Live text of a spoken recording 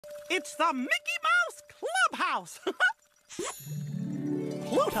It's the Mickey Mouse Clubhouse!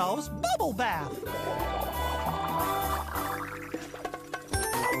 Pluto's Bubble Bath.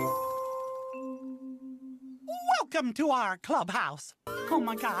 Welcome to our clubhouse. Oh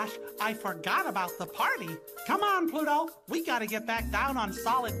my gosh, I forgot about the party. Come on, Pluto. We gotta get back down on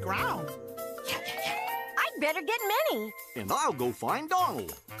solid ground. I'd better get Minnie. And I'll go find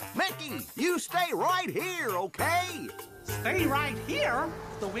Donald. Mickey, you stay right here, okay? Stay right here?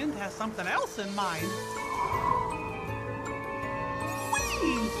 The wind has something else in mind.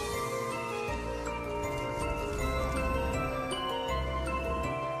 Whee!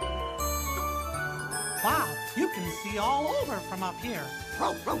 Wow, you can see all over from up here.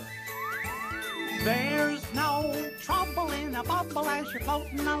 There's no trouble in a bubble as you're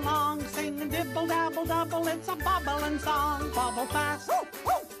floating along, singing dibble dabble double. It's a bubbling song. Bubble fast,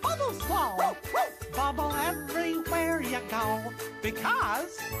 bubble slow, bubble everywhere you go,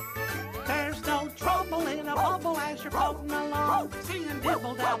 because there's no trouble in a bubble as you're floating along, singing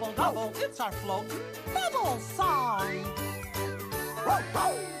dibble dabble double. It's our floating bubble song.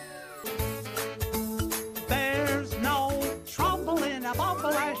 There's no trouble in a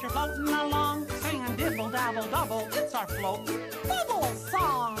bubble as you're floating along, singing dibble dabble double. It's our floating bubble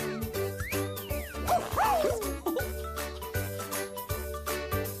song.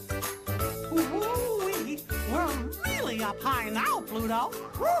 Ooh-wee, we're really up high now, Pluto.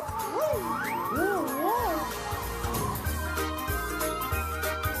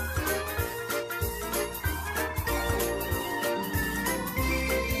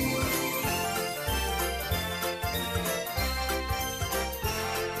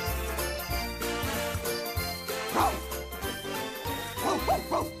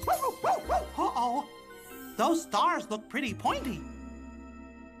 Uh-oh, those stars look pretty pointy.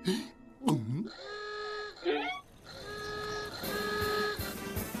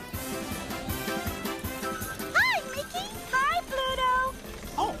 Hi, Mickey. Hi, Pluto.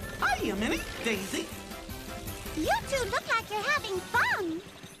 Oh, hiya, Minnie, Daisy. You two look like you're having fun.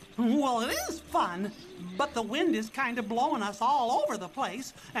 Well, it is fun, but the wind is kind of blowing us all over the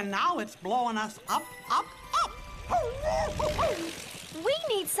place, and now it's blowing us up, up, up. We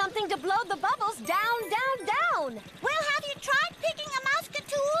need something to blow the bubbles down, down, down. Well, have you tried picking a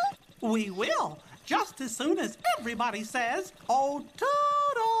mouse-tool? We will, just as soon as everybody says, "Oh,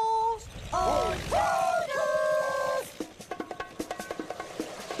 Toodles!" Oh, Toodles!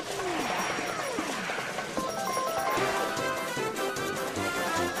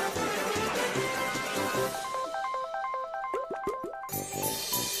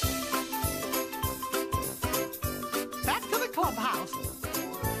 Back to the clubhouse.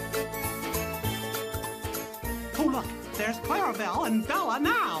 Oh, look, there's Clarabelle and Bella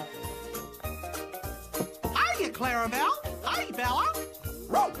now. Hiya, Clarabelle. Hi, Bella.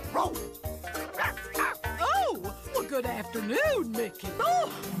 Oh, well, good afternoon, Mickey. Oh.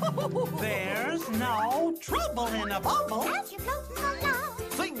 There's no Trouble in a bubble. As you're floating along,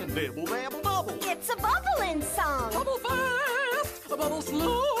 singing dibble dabble double. it's a bubbling song. Bubble fast, a bubble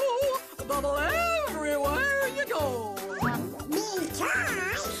slow, a bubble everywhere you go.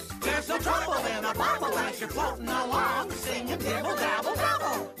 Because There's no trouble in a bubble as you're floating along, singing dibble dabble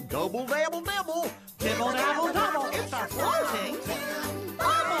double. Double dabble dibble. Dibble dabble double. It's our floating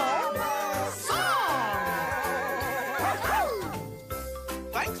bubble song.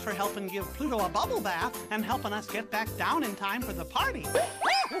 Thanks for helping give Pluto a bubble bath and helping us get back down in time for the party.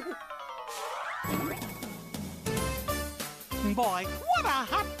 Boy, what a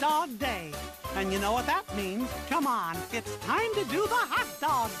hot dog day. And you know what that means? Come on, it's time to do the hot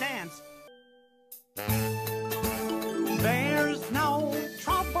dog dance. There's no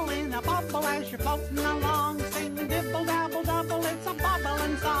trouble in a bubble as you're floating along, singing dibble dabble double. It's a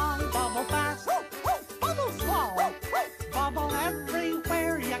bubbling song. Bubble fast, bubble slow, bubble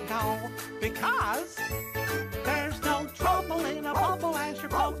everywhere you go, because there's no trouble in a bubble as you're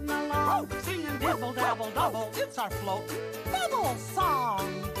floating along, singing dibble dabble double. It's our floating bubble song.